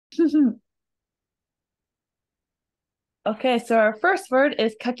Okay, so our first word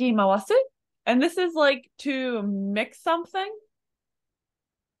is kakimawasu, and this is like to mix something.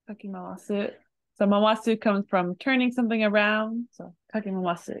 Kakimawasu. So mawasu comes from turning something around. So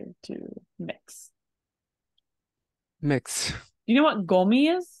kakimawasu to mix. Mix. Do you know what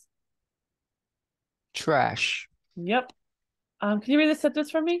gomi is? Trash. Yep. Can you read the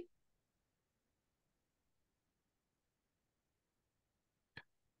sentence for me?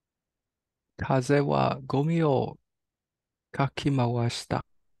 風はゴミをかき回した。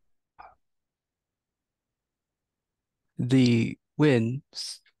The wind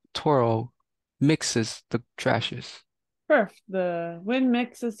twirl mixes the trashes. Perfect. The wind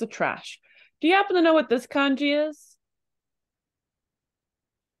mixes the trash. Do you happen to know what this kanji is?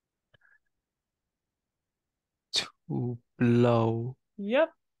 To blow. Yep,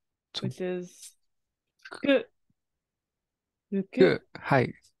 To which is good. Fuku. good. は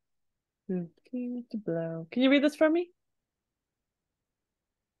い。Fuku to blow. Can you read this for me?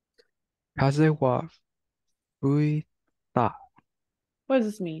 風は吹いた。What does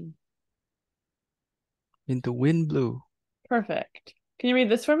this mean? And the wind blew. Perfect. Can you read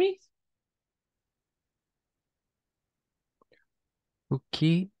this for me? 吹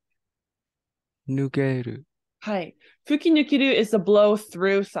き抜ける。Hi. Fuki nukiru is to blow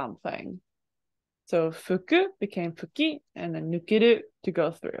through something. So fuku became fuki, and then nukiru to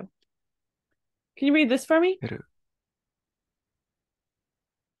go through. Can you read this for me?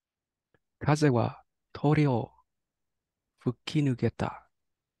 風は鳥を吹き抜けた。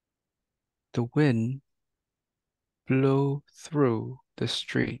The wind blew through the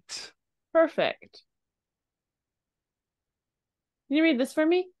streets. Perfect. Can you read this for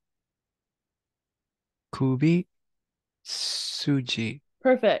me? 首筋。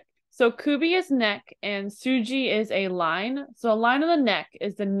Perfect. So kubi is neck and suji is a line. So a line of the neck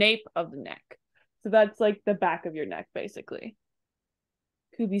is the nape of the neck. So that's like the back of your neck, basically.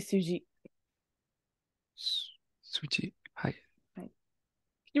 Kubi suji. 筋。はい。Can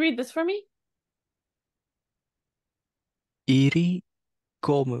you read this for me? 入り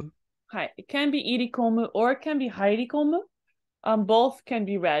込む。Hi. It can be irikomu or it can be hairikomu. Both can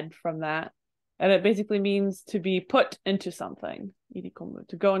be read from that. And it basically means to be put into something. Irikomu,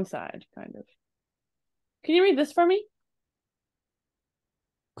 to go inside, kind of. Can you read this for me?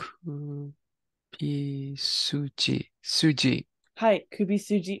 首筋。筋。Hi, kubi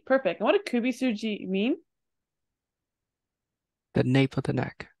suji. Perfect. And what does kubi suji mean? The nape of the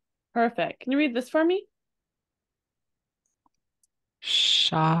neck. Perfect. Can you read this for me?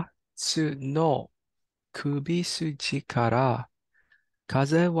 シャツの首筋から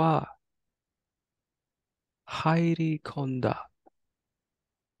風は入り込んだ。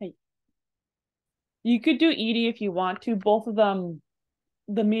Hey. You could do edi if you want to. Both of them,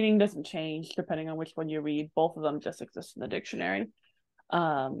 the meaning doesn't change depending on which one you read. Both of them just exist in the dictionary.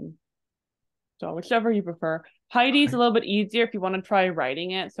 Um, so whichever you prefer. Heidi's a little bit easier if you want to try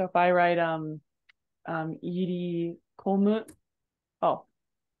writing it. So if I write iri komu, oh,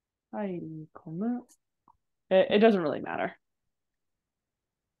 Heidi komu, it doesn't really matter.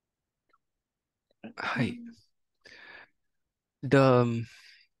 はい。The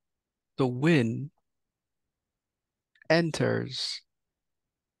wind enters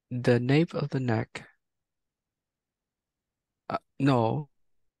the nape of the neck. No,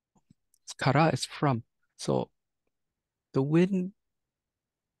 kara is from. So the wind,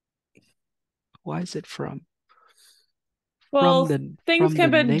 why is it from? Well, things From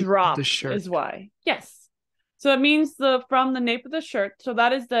can the be nape of the dropped shirt. is why. Yes. So it means the from the nape of the shirt. So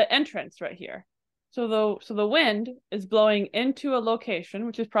that is the entrance right here. So the wind is blowing into a location,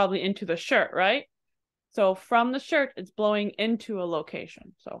 which is probably into the shirt, right? So from the shirt, it's blowing into a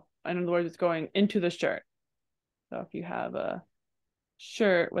location. So in other words, it's going into the shirt. So if you have a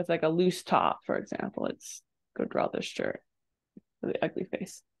shirt with like a loose top, for example, it's go draw this shirt with the ugly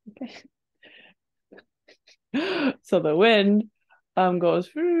face. Okay. So the wind goes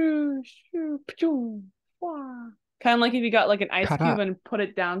kind of like if you got like an ice cube から and put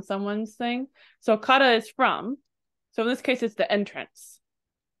it down someone's thing. So kara is from. So in this case, it's the entrance.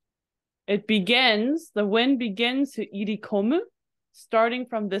 It begins, the wind begins to irikomu, starting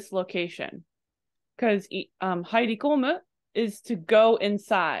from this location. Because hairikomu is to go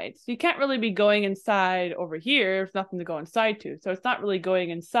inside. So you can't really be going inside over here. There's nothing to go inside to. So it's not really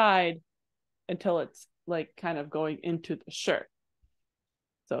going inside until it's like kind of going into the shirt.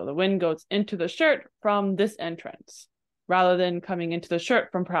 So the wind goes into the shirt from this entrance rather than coming into the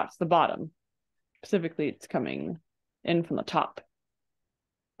shirt from perhaps the bottom. Specifically, it's coming in from the top.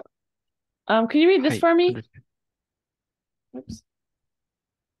 Can you read this はい。for me? Oops.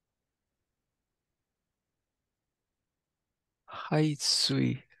 排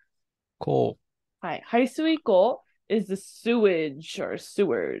水溝。はい。排水溝 is the sewage or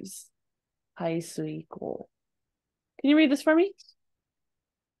sewers. 排水溝. Can you read this for me?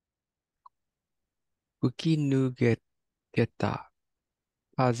 吹き抜けた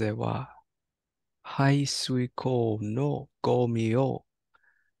風は排水溝のゴミを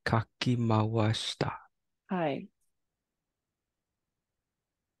かき回した。はい。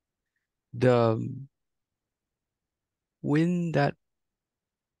The wind that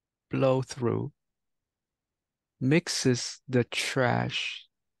blow through mixes the trash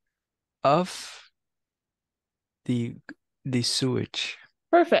of the sewage.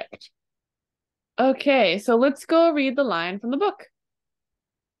 Perfect. Okay, so let's go read the line from the book.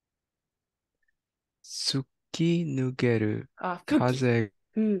 突き抜ける吹き。風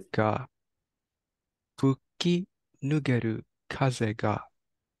が吹き抜ける風が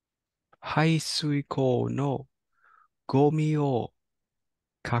排水溝のゴミを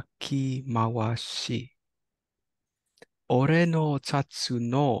かき回し、俺のシャツ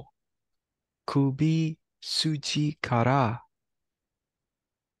の首筋から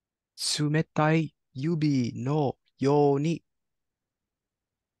冷たい指のように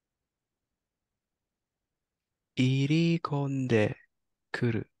入り込んで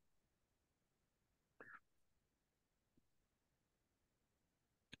くる。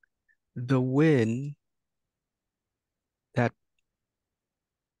The wind that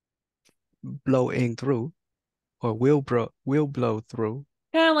blowing through or will blow through.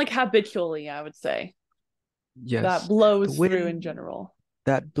 Kind of like habitually, I would say. That Yes, the blows through in wind general.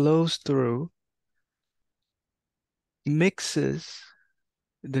 that blows through mixes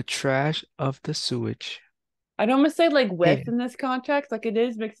the trash of the sewage. I'd almost say like with And in this context, like it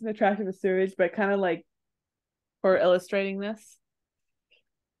is mixing the trash with the sewage, but kind of like for illustrating this.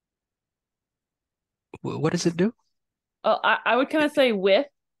 what does it do? I would kind of say with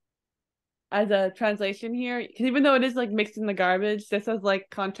as a translation here, because even though it is like mixing the garbage, this is like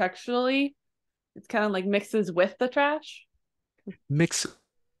contextually, it's kind of like mixes with the trash. Mix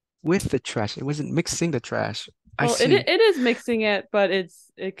with the trash. It wasn't mixing the trash. I Well, see. it is mixing it, but it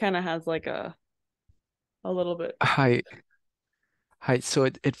kind of has like a little bit. Hi, hi. So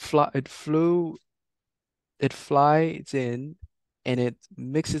it flies in and it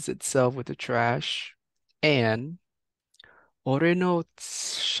mixes itself with the trash. And 俺の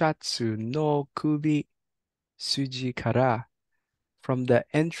シャツの首筋から from the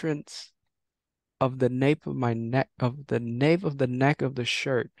entrance of the nape of my neck of the nape of the neck of the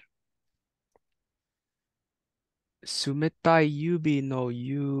shirt. 冷たい指の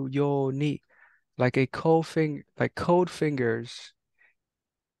ように like cold fingers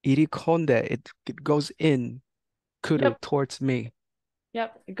入り込んで it goes in 来る Yep, towards me.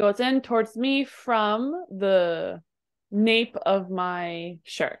 yep. It goes in towards me from the nape of my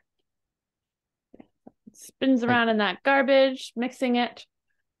shirt. It spins はい。around in that garbage, mixing it.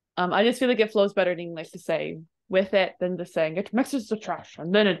 I just feel like it flows better in English to say with it than just saying it mixes the trash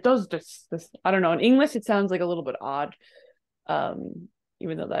and then it does this. I don't know. In English, it sounds like a little bit odd.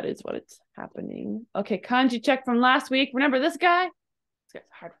 Even though that is what it's happening. Okay, kanji check from last week. Remember this guy? This guy's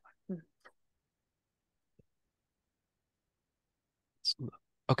a hard one.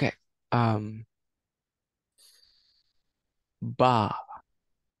 Okay. Ba.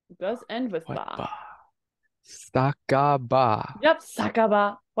 It does end with What ba. ba? Sakaba. Yep,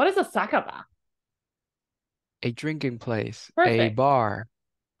 sakaba. What is a sakaba? A drinking place. A Perfect. bar.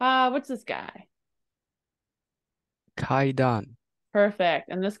 What's this guy? Kaidan. Perfect.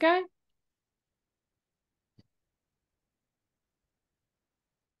 And this guy?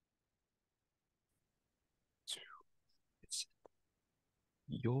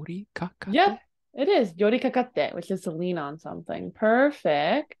 Yori kakate? Yep, it is yorikakatte, which is to lean on something.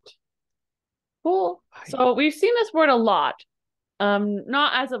 Perfect. Cool. So we've seen this word a lot.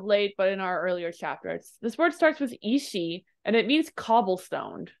 Not as of late, but in our earlier chapters. This word starts with ishi, and it means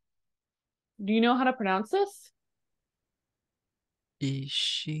cobblestoned. Do you know how to pronounce this?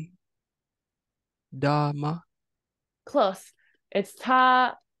 Ishi. Dama. Close. It's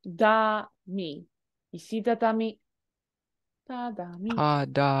ta da mi. Ishi tatami. Ta da mi.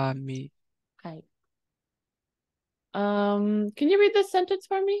 Tadami. Hi. Can you read this sentence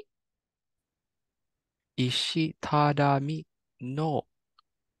for me? 石畳の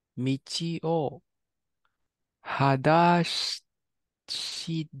道を裸足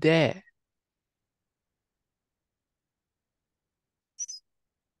で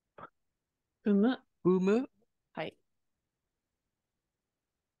踏む。踏むはい。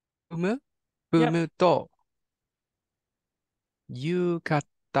踏む踏 Yep. むと夕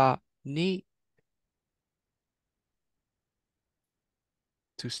方に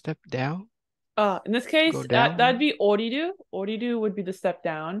to step down? In this case, Go down? that'd be oriru. Oriru would be the step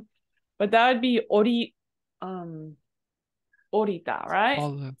down, but that would be orita, right?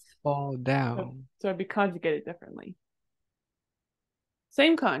 Fall down. So it'd be conjugated differently.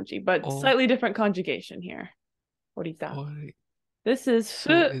 Same kanji, but Oh, slightly different conjugation here. Orita. ori- This is So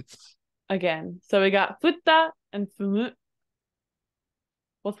fu it's again. So we got futta and fumu.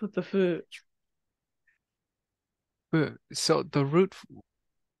 Both with the fu. so the root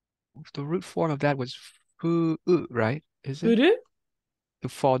form of that was fu, right? Is it Furu? to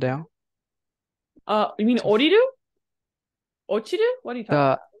fall down? You mean To f- oriru? Ochiru? What are you talking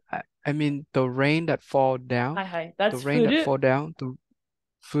the about? I mean the rain that fall Hi, down, hi. the That's rain that furu. fall down, the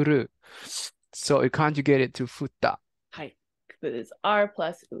furu. So it conjugated to futta. Hi. That is R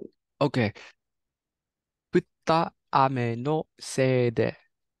plus U. Okay. 降った雨のせいで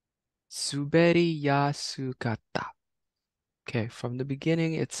滑りやすかった。Okay, from the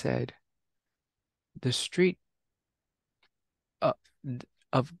beginning it said the street uh,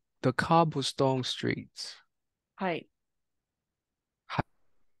 of the cobblestone streets. はい。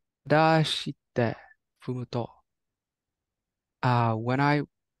裸足で踏むと、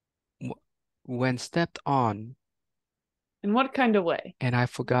when stepped on In what kind of way? and I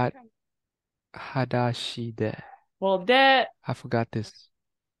forgot 裸足で. Well, de I forgot this.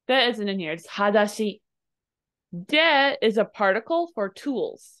 isn't in here. It's hadashi. De is a particle for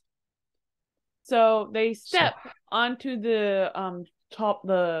tools. So they So step onto the top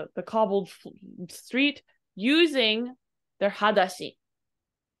the cobbled street using their hadashi.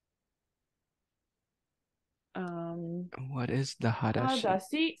 what is the hadashi?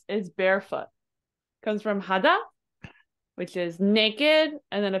 Hadashi is barefoot. Comes from hada, which is naked,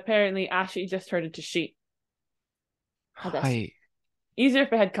 and then apparently Ashi just turned into she. Hadashi. はい。 Easier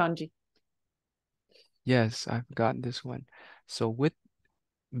if it had kanji. Yes, I've gotten this one. So with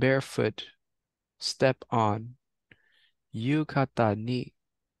barefoot, step on, yukata ni,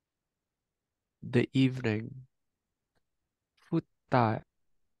 the evening, futta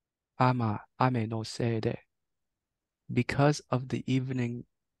ame no sei de, because of the evening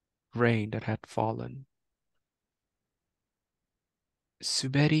rain that had fallen.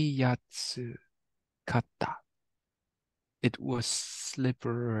 Suberi yatsu katta. It was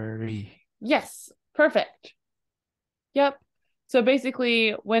slippery. Yes, perfect. Yep. So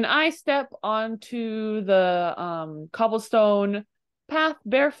basically, when I step onto the cobblestone path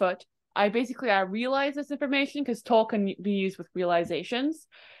barefoot, I realize this information because toll can be used with realizations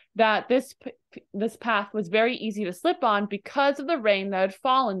that this path was very easy to slip on because of the rain that had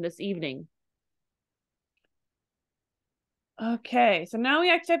fallen this evening. Okay, so now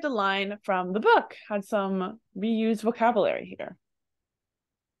we actually have the line from the book. Had some reused vocabulary here.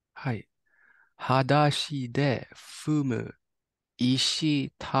 はい。裸足で踏む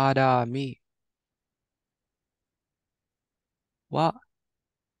石畳は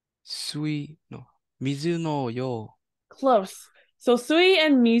水のよう。 Close. So Sui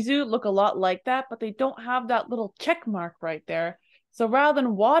and Mizu look a lot like that, but they don't have that little check mark right there. So rather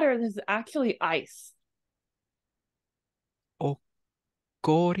than water, this is actually ice. お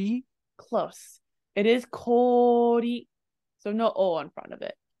こり Close. It is kori. So no O in front of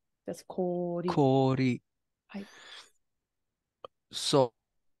it. Just kori. 氷。はい。 So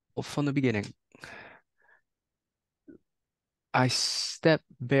from the beginning, I stepped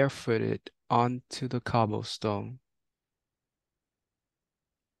barefooted onto the cobblestone.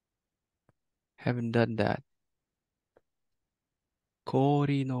 Haven't done that.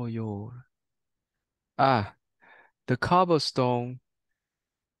 氷のよう。the cobblestone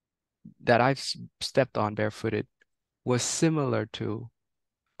that I've stepped on barefooted was similar to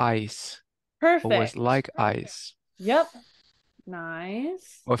ice, or was Perfect. like ice, Yep.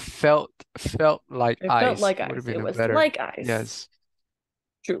 Nice. or felt like It ice. felt like Would ice. have been It a was better. like ice. Yes.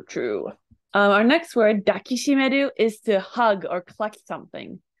 True, true. Our next word, dakishimeru, is to hug or clutch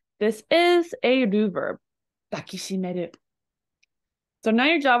something. This is a do verb. Dakishimeru. So now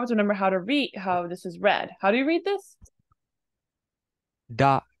your job is to remember how this is read. How do you read this?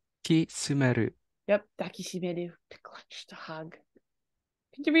 抱きしめる. Yep, dakishimeru, to clutch, to hug.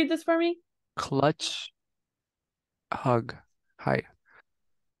 Could you read this for me? Clutch, hug. Hi.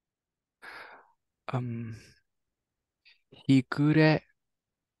 日暮れ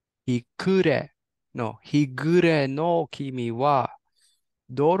の君は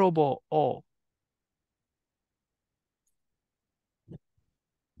泥棒を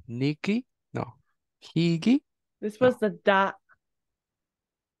ひぎ This was the da.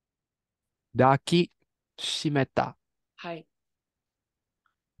 抱きしめた. Hi.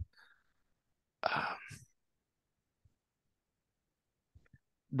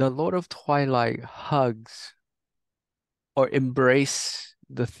 The Lord of Twilight hugs or embrace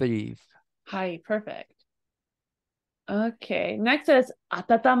the thief. Hi, perfect. Okay, next is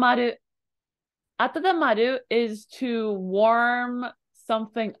atatamaru. Atatamaru is to warm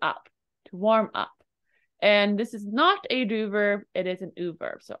something up, to warm up. And this is not a do verb, it is an u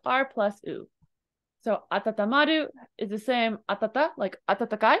verb. So r plus u. So atatamaru is the same atata, like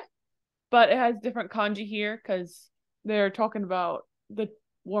atatakai, but it has different kanji here because they're talking about the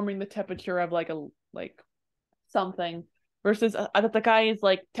warming the temperature of like something versus atatakai is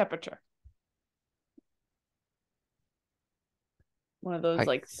like temperature. One of those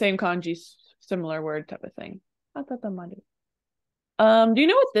like same kanji, similar word type of thing. Atatamaru. Do you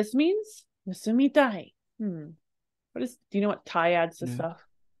know what this means? Nusumitai. Do you know what tai adds to stuff?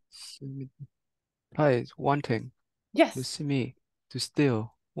 Tai is wanting. Yes. Nusumi, to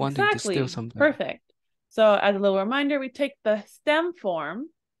steal. Wanting to steal something. Perfect. So as a little reminder, we take the stem form,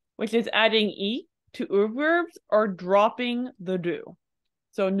 which is adding e to verbs or dropping the do.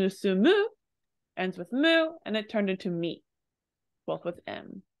 So nusumu ends with mu, and it turned into mi, both with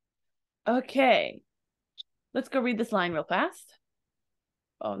m. Okay. Let's go read this line real fast.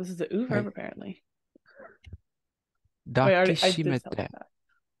 Oh, this is a u verb apparently. Dakishimete.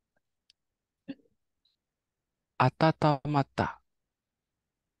 Atatamata.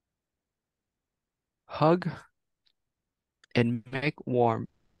 Hug and make warm.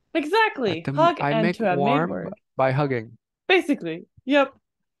 Exactly. Hug and make to have warm made word. By hugging. Basically. Yep.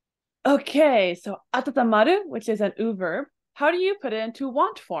 Okay, so atatamaru, which is an u verb, how do you put it into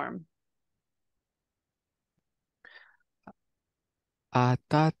want form?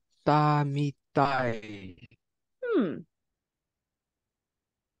 Atatamitai.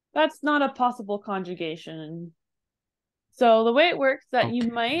 That's not a possible conjugation. So the way it works is that you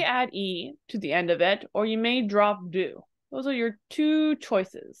may add e to the end of it, or you may drop do. Those are your two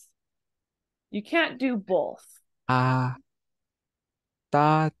choices. You can't do both. Tatamatai.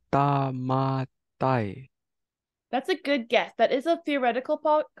 That's a good guess. That is a theoretical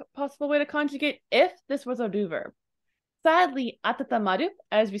possible way to conjugate if this was a do verb. Sadly, atatamaru,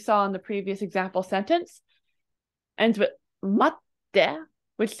 as we saw in the previous example sentence, ends with matte,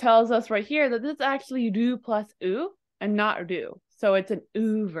 which tells us right here that this is actually do plus u and not do. So it's an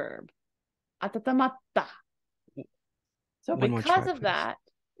u verb. Atatamatta. So because of that,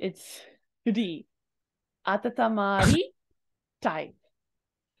 it's ri. Atatamari tai.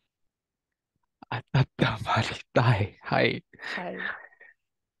 Atatamari tai. Hi.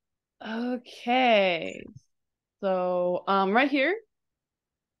 Okay. So right here,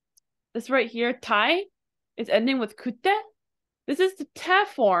 this right here, tai, is ending with kute. This is the te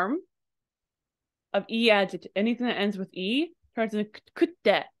form of e adjective. Anything that ends with e turns into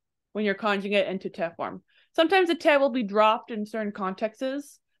kute when you're conjugating it into te form. Sometimes the te will be dropped in certain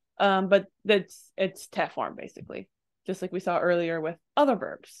contexts, but it's te form basically, just like we saw earlier with other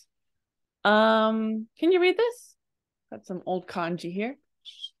verbs. Can you read this? Got some old kanji here.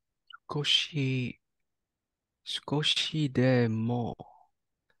 少しでも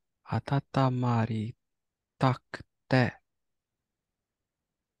温まりたくて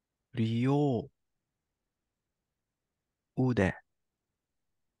利用腕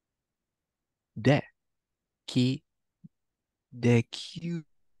でできる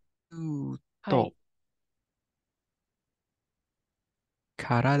と、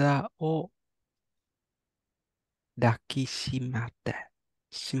体を抱きしまった。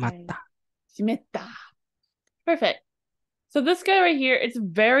Perfect. So this guy right here, it's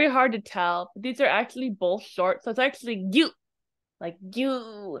very hard to tell, but these are actually both short. So it's actually gyu, like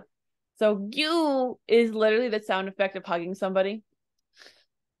gyu. So gyu is literally the sound effect of hugging somebody.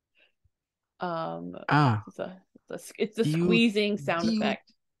 It's the squeezing sound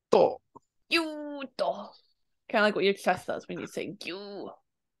effect. Gyu to. Kind of like what your chest does when you say gyu.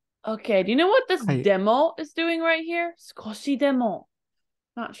 Okay, do you know what this demo is doing right here? Skoshi demo.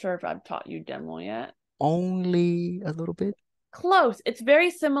 Not sure if I've taught you demo yet. Only a little bit? Close. It's very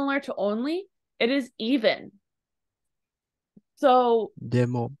similar to only. It is even. So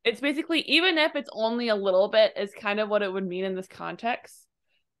demo. It's basically even if it's only a little bit is kind of what it would mean in this context.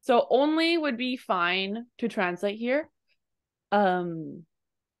 So only would be fine to translate here.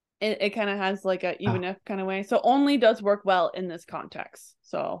 It kind of has like a even if kind of way. So only does work well in this context.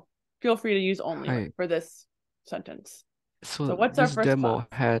 So feel free to use only for this sentence. So what's our first demo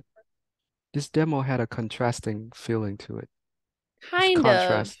class? This demo had a contrasting feeling to it. Kind of.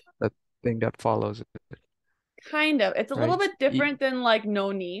 Contrast, the thing that follows it. Kind of. It's a little bit different than like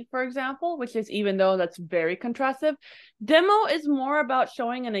no ni, for example, which is even though that's very contrastive. Demo is more about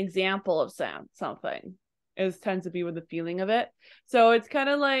showing an example of something. tends to be with the feeling of it. So it's kind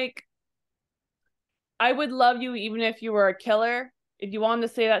of like, I would love you even if you were a killer. If you wanted to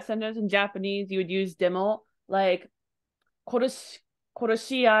say that sentence in Japanese, you would use demo, like 殺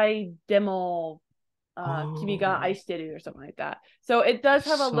し合い demo, 君が愛してる or something like that. So it does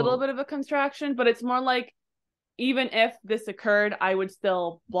have a little bit of a contraction, but it's more like, even if this occurred, I would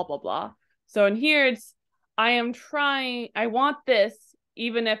still blah, blah, blah. So in here, it's, I want this,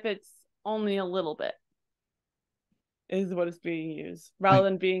 even if it's only a little bit, is what is being used, rather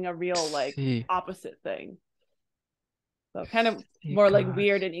than being a real, like, opposite thing. So kind of more like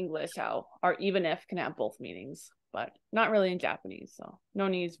weird in English, how our even if can have both meanings, but not really in Japanese. So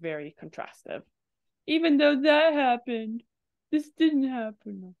noni is very contrastive. Even though that happened, this didn't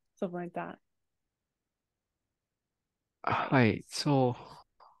happen. Something like that. Hi. So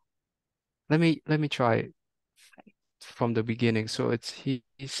let me try from the beginning. So he's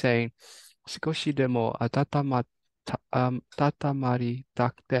saying 少しでも温まり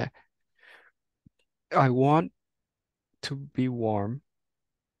たくて I want to be warm,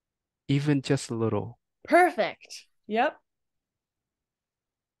 even just a little. Perfect. Yep.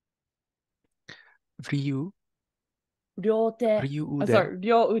 両手。両腕。sorry,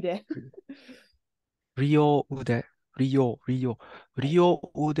 両腕。両腕。両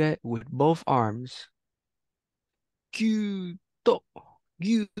腕 with both arms. ぎゅ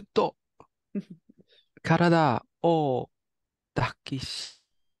ーっと体を抱きし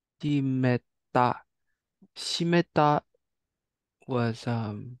めた。しめた was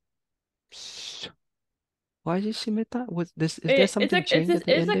why is it shimeta? Was this is there something changed at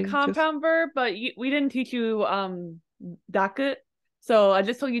the ending? It's a compound verb, but we didn't teach you daku. So I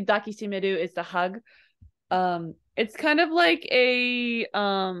just told you daki shimeru is the hug. It's kind of like a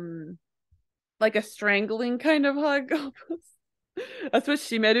strangling kind of hug. That's what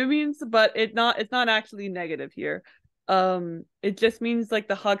shimeru means, but it's not actually negative here. It just means like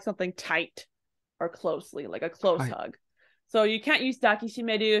to hug something tight or closely, like a close hug. So you can't use daki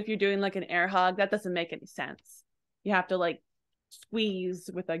shimeru if you're doing like an air hug. That doesn't make any sense. You have to like squeeze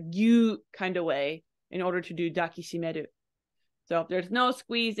with a gyu kind of way in order to do daki shimeru. So if there's no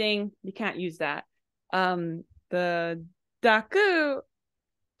squeezing, you can't use that. The daku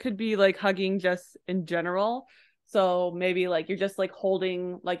could be like hugging just in general. So maybe like you're just like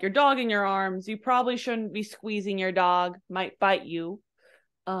holding like your dog in your arms. You probably shouldn't be squeezing your dog, might bite you.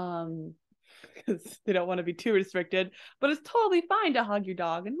 Because they don't want to be too restricted, but it's totally fine to hug your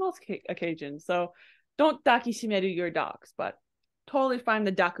dog in most occasions. So don't daki shimeru your dogs, but totally fine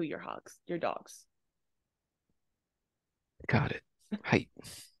to daku your dogs. Got it. Hi.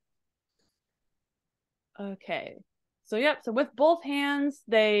 Okay. So so with both hands,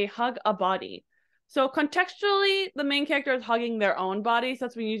 they hug a body. So contextually, the main character is hugging their own body. So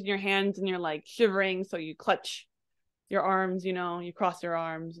that's when you're using your hands and you're like shivering. So you clutch your arms, you cross your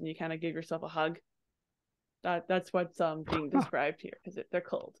arms and you kind of give yourself a hug. That's what's being described here because they're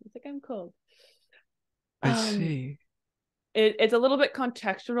cold. It's like, I'm cold. I see. It's a little bit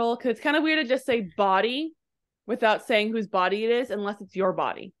contextual because it's kind of weird to just say body without saying whose body it is unless it's your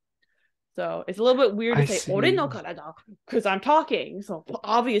body. So it's a little bit weird to say ore no karada because I'm talking. So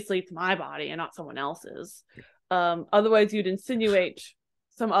obviously it's my body and not someone else's. Otherwise you'd insinuate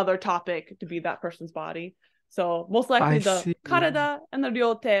some other topic to be that person's body. So most likely the karada and the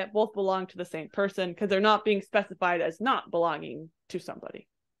ryote both belong to the same person because they're not being specified as not belonging to somebody.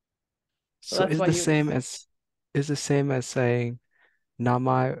 So it's the same as saying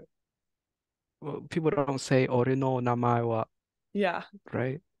namai. Well, people don't say ore no namai wa. Yeah.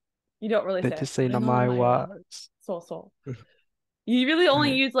 Right? You don't really They say just say namai wa. So. You really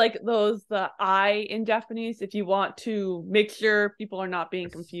only use like the I in Japanese if you want to make sure people are not being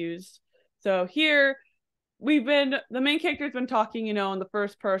confused. So here the main character's been talking, in the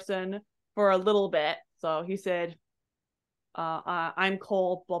first person for a little bit. So he said, I'm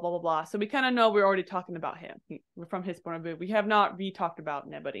cold, blah, blah, blah, blah. So we kind of know we're already talking about him from his point of view. We have not re-talked about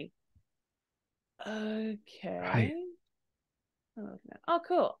anybody. Okay. Oh,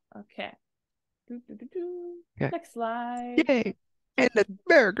 cool. Okay. Yeah. Next slide. Yay! And the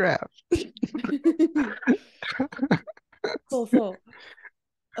paragraph. So.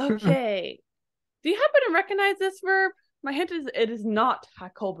 Okay. Do you happen to recognize this verb? My hint is it is not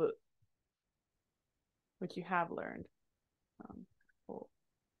hakobu, which you have learned.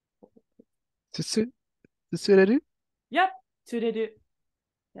 Tsureru? Yep. Tsureru.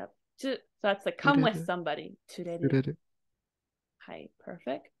 Yep. So that's like come with somebody. Tsureru. Hi,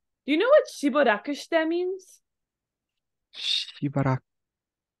 perfect. Do you know what shibaraku shite means? Shibaraku.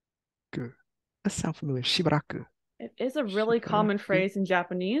 That sounds familiar. Shibaraku. It is a really common phrase in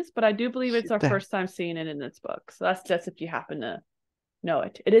Japanese, but I do believe it's our first time seeing it in this book. So that's just if you happen to know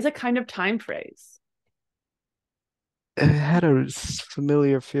it. It is a kind of time phrase. It had a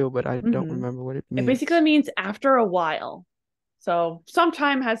familiar feel, but I don't remember what it means. It basically means after a while. So some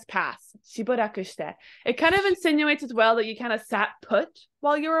time has passed. Shibaraku shite. It kind of insinuates as well that you kind of sat put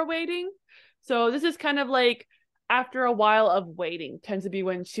while you were waiting. So this is kind of like after a while of waiting tends to be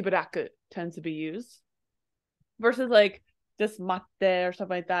when shibaraku tends to be used. Versus like just matte or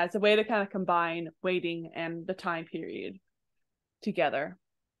something like that. It's a way to kind of combine waiting and the time period together.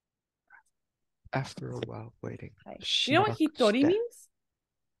 After a while waiting. You know what hitori means?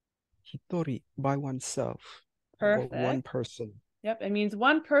 Hitori, by oneself. Perfect. Or one person. Yep, it means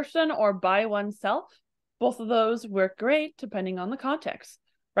one person or by oneself. Both of those work great depending on the context.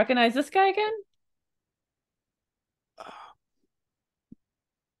 Recognize this guy again?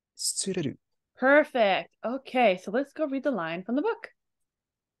 Tsureru. Perfect. Okay, so let's go read the line from the book.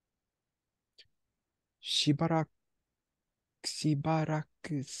 しばら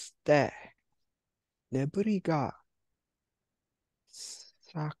くして眠りが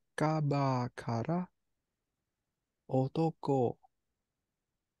酒場から男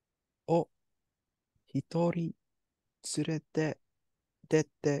を一人連れて出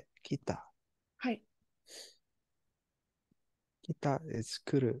てきた。はい。来た is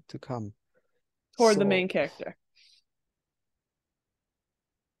来る to come. Toward the main character.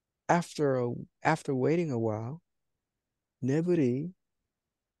 After waiting a while, Neburi,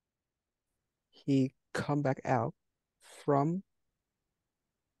 he come back out from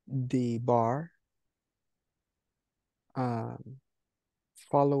the bar,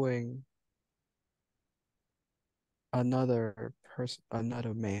 following another person,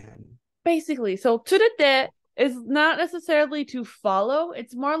 another man. Basically, so tsurete is not necessarily to follow,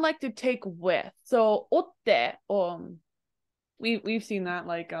 it's more like to take with. So otte, we've seen that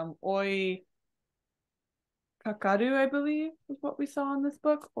like oi kakaru, I believe, is what we saw in this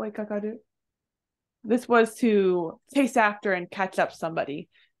book. Oi kakaru. This was to chase after and catch up somebody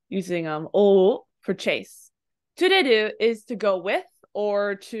using o for chase. Tsureru is to go with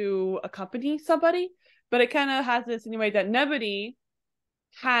or to accompany somebody, but it kind of has this insinuate that Neburi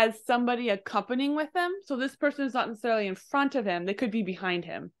has somebody accompanying with them. So this person is not necessarily in front of him. They could be behind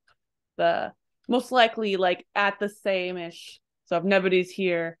him. The most likely like at the same-ish. So if Neburi's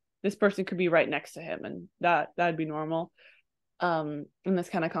here, this person could be right next to him, and that'd be normal in this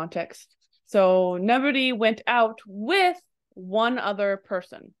kind of context. So Neburi went out with one other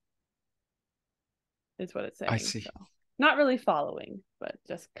person, is what it's saying. I see. So, not really following, but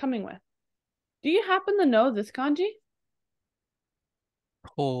just coming with. Do you happen to know this kanji?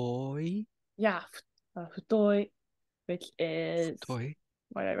 Hoi. Yeah, futoi, which is Futoi.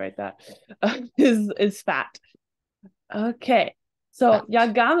 Why did I write that? Is fat. Okay, so fat.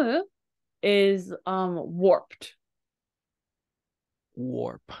 Yagamu is warped.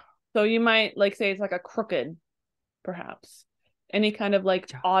 Warp. So you might like say it's like a crooked, perhaps. Any kind of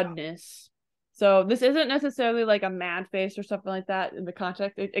like oddness. So this isn't necessarily like a mad face or something like that in the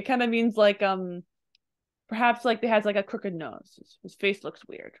context. It kind of means like perhaps like they has like a crooked nose. His face looks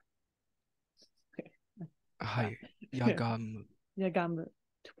weird. Okay. Hi, Yagamu. Yagamu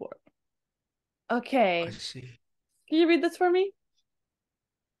to warp. Okay. I see. Can you read this for me?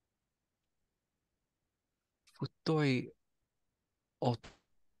 太い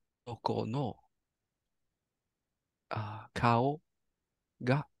男の顔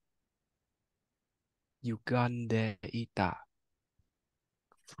が歪んでいた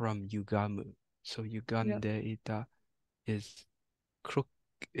from 歪む. So 歪んでいた is crook.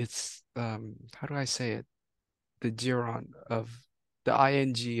 It's how do I say it? The gerund of the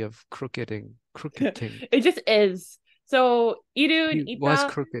ing of crookeding. It just is. So iru and He ita was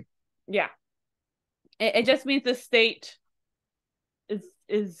crooked. Yeah. It just means the state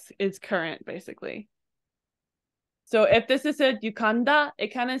is current, basically. So if this is a yukanda,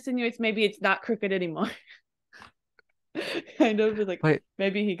 it kind of insinuates maybe it's not crooked anymore. Kind of like Wait,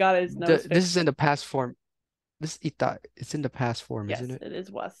 maybe he got his nose. This is in the past form. This ita, it's in the past form, yes, isn't it? It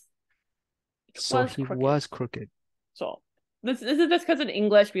is was. So he was crooked. So this is just because in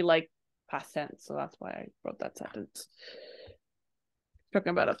English we like past tense, so that's why I wrote that sentence.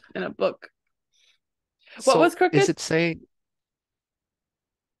 Talking about it in a book. What was crooked? Is it saying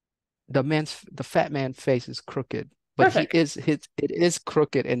the fat man face is crooked, but Perfect. it is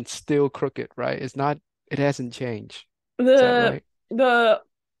crooked and still crooked, right? It's not. It hasn't changed. Is that right?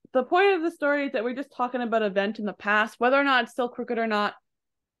 The point of the story is that we're just talking about an event in the past. Whether or not it's still crooked or not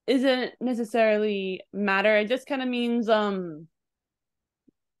isn't necessarily matter. It just kind of means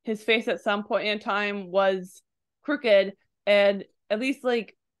his face at some point in time was crooked, and at least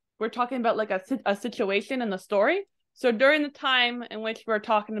like we're talking about like a situation in the story. So during the time in which we're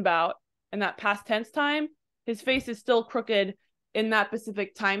talking about in that past tense time, his face is still crooked in that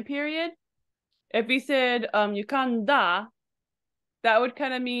specific time period. If we said yukanda, that would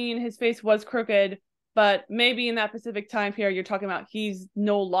kind of mean his face was crooked, but maybe in that specific time period you're talking about he's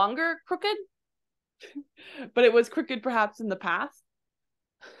no longer crooked, but it was crooked perhaps in the past.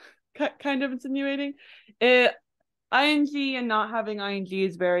 Kind of insinuating it. Ing and not having ing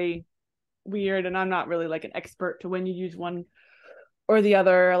is very weird, and I'm not really like an expert to when you use one or the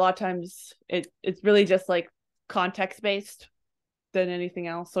other. A lot of times it's really just like context based than anything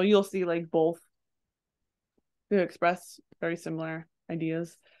else. So you'll see like both to express very similar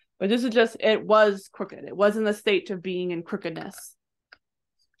ideas. But this is just, it was crooked. It was in the state of being in crookedness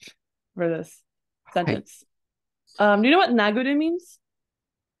for this sentence. Do you know what naguru means?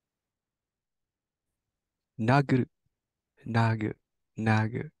 Naguru, nagu,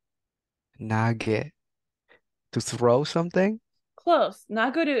 nagu, nage. To throw something? Close.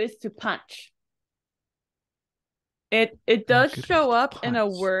 Naguru is to punch. It does Naguru show to up in a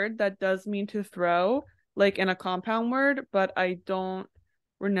punch. word that does mean to throw, like in a compound word, but I don't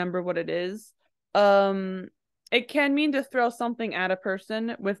remember what it is. It can mean to throw something at a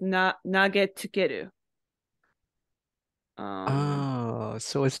person with nage tsukeru. Oh,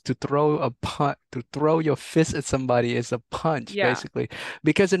 so it's to throw a punch, to throw your fist at somebody is a punch, Yeah. basically.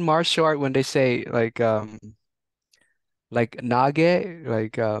 Because in martial art, when they say like nage,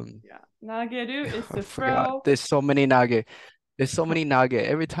 Yeah. Nageru is I to forgot. throw. There's so many nage. There's so many nage.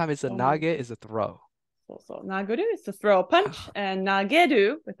 Every time it's a So nage, many. it's a throw. So naguru is to throw a punch, and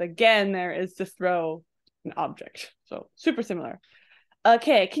nageru with again there is to throw an object. So super similar.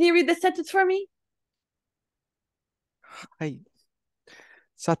 Okay, can you read this sentence for me? はい。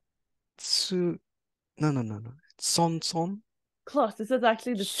さつ、no. そんそん、Close. This is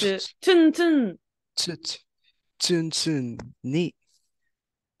actually the つ tun tun. つつ、つんつんに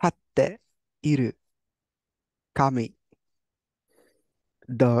立っている髪。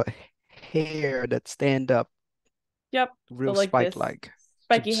The hair that stand up Yep. So real like spike this like.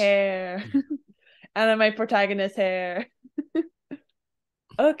 spiky hair. And then my protagonist hair.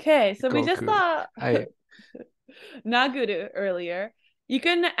 Okay, so we just Goku. saw はい。naguru earlier. You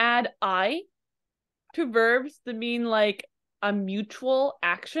can add I to verbs to mean like a mutual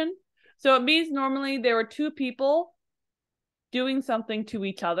action. So it means normally there were two people doing something to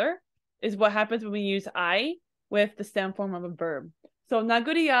each other, is what happens when we use I with the stem form of a verb. So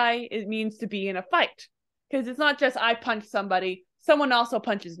naguriai, it means to be in a fight, because it's not just I punch somebody, someone also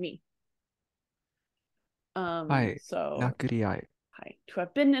punches me. はい。 So 殴り合い。to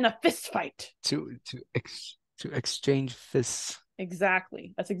have been in a fist fight. To exchange fists.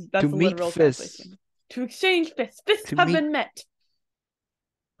 Exactly. That's To the meet literal fists. translation. To exchange fists. Fists To have meet. been met.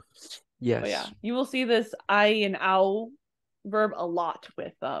 Yes. But yeah, you will see this I and ow verb a lot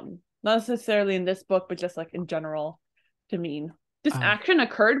with not necessarily in this book, but just like in general to mean this action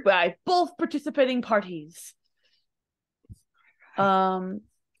occurred by both participating parties.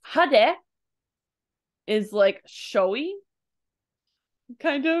 Hade is like showy,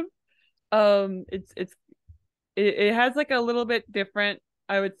 kind of. It has like a little bit different,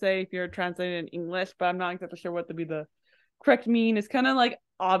 I would say, if you're translating in English, but I'm not exactly sure what to be the correct mean. It's kind of like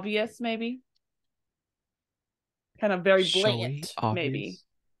obvious, maybe. Kind of very Showy, blatant, maybe. obvious.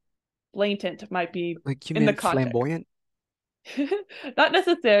 Blatant might be Like you in the mean context. flamboyant? Not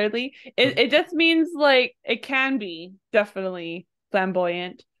necessarily. It just means like it can be definitely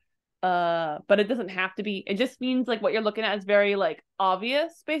flamboyant. But it doesn't have to be. It just means like what you're looking at is very like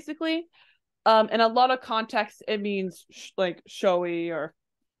obvious, basically. In a lot of contexts, it means like showy or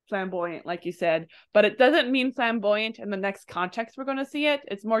flamboyant, like you said, but it doesn't mean flamboyant in the next context we're going to see it.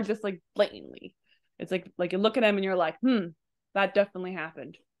 It's more just like blatantly. It's like you look at him and you're like, that definitely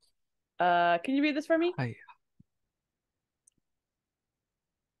happened. Can you read this for me? はい。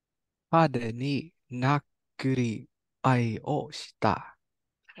派手に殴り合いをした。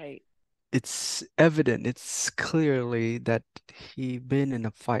Right. It's evident, it's clearly that he been in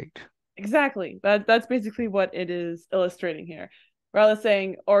a fight. Exactly. That's basically what it is illustrating here. Rather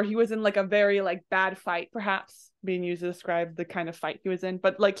saying, or he was in like a very like bad fight, perhaps being used to describe the kind of fight he was in.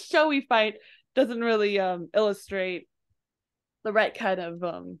 But like showy fight doesn't really illustrate the right kind of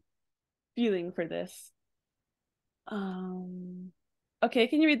feeling for this. Okay,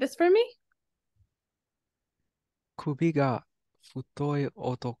 can you read this for me? 首が太い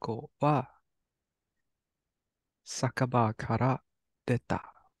男は酒場から出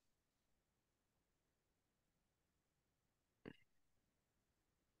た。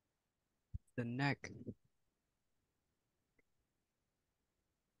The neck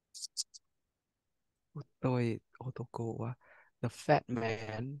太い男は the fat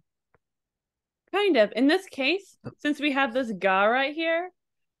man. Kind of. In this case, The, since we have this ga right here,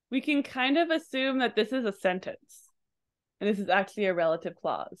 we can kind of assume that this is a sentence. And this is actually a relative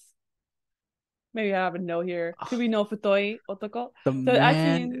clause. Maybe I have a no here. Could be no futoi otoko. the So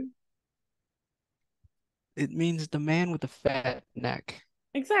actually, man, it means the man with the fat neck.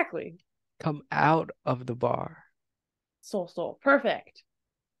 exactly. Come out of the bar. So perfect.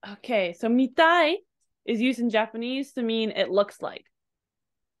 Okay, so mitai is used in Japanese to mean it looks like.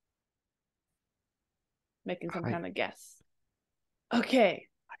 Making some kind of guess. Okay,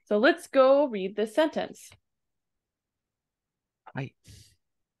 so let's go read this sentence. はい。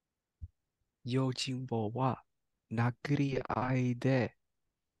用心棒は殴り合いで、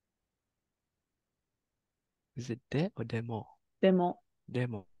is it で or でもでも、で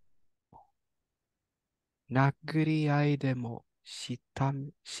も、殴り合いでもした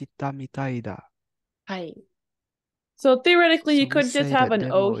みたいだ。はい. So theoretically, you So we could just say have that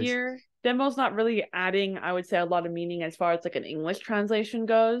an O demo is here. Demo's not really adding, I would say, a lot of meaning as far as like an English translation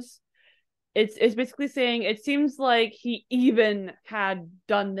goes. It's basically saying it seems like he even had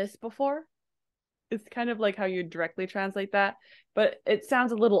done this before. It's kind of like how you directly translate that, but it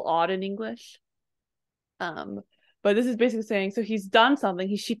sounds a little odd in English. But this is basically saying so he's done something.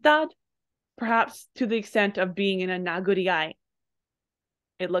 He's shitad, perhaps to the extent of being in a naguriai.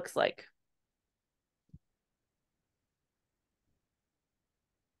 It looks like.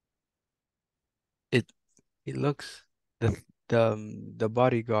 it it looks the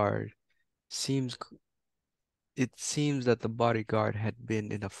bodyguard seems it seems that the bodyguard had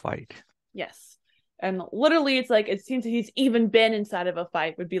been in a fight. Yes. And literally it's like it seems he's even been inside of a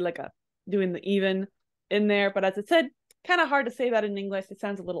fight would be like a doing the even in there. But as I said, kind of hard to say that in English. It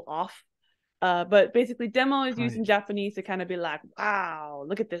sounds a little off. But basically demo is used in Japanese to kind of be like, wow,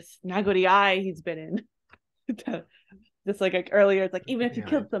 look at this nagori eye he's been in. Just like earlier, it's like even if you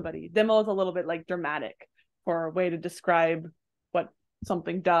killed somebody, demo is a little bit like dramatic for a way to describe what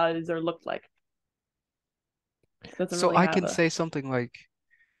something does or looked like. Doesn't So really I have can a say something like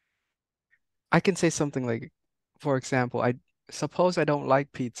for example, I suppose I don't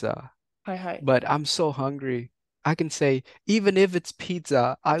like pizza, hi hi. but I'm so hungry. I can say, even if it's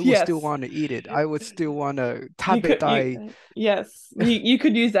pizza, I would still Yes. want to eat it. I would still want to You could tabetai. yes, you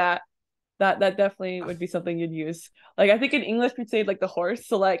could use that. That definitely would be something you'd use. Like I think in English we'd say like the horse.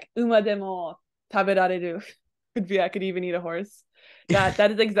 So like uma demo taberareru could be I could even eat a horse. That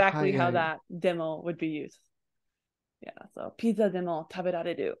is exactly how Hi, that demo would be used. Yeah. So pizza demo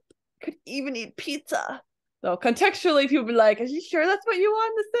taberareru. Could even eat pizza. So contextually people would be like, are you sure that's what you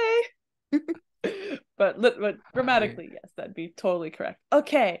want to say? but hi. grammatically, yes, that'd be totally correct.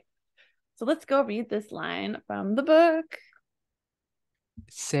 Okay. So let's go read this line from the book.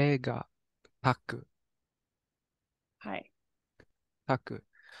 背が高はい。く、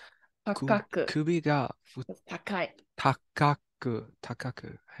高く。首が高い。高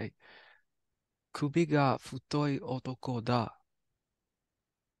く、はい。首が太い男だ。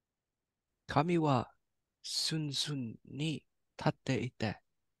髪はスンスンに立っていて、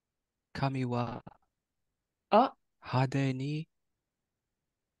髪はあ、派手に、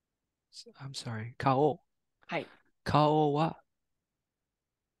I'm sorry, はい。顔は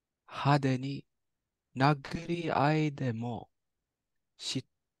派手に殴り合いでもし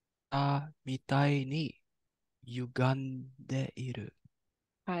たみたいに歪んでいる。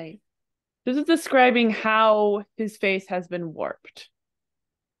はい。This is describing how his face has been warped.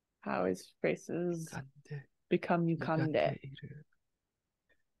 How his face has 歪んで、become 歪ん yukande. でいる。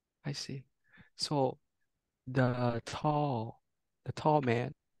I see. So the tall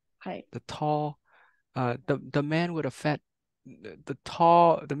man, はい。 the tall, the man with a fat,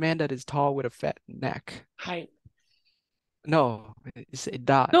 the man that is tall with a fat neck. はい。No, it's it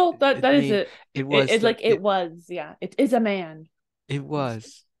that No, that it that is mean it. it It, was it the like it was, yeah. It is a man. it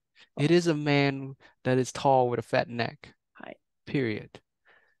was it Oh, is a man that is tall with a fat neck. はい。Period.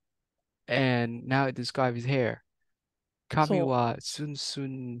 And now it describes his hair. 髪そはスンス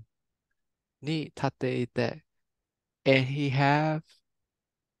ンに立っていて、and he has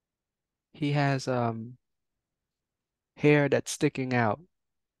hair that's sticking out,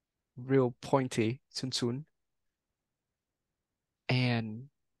 real pointy, スンスン. And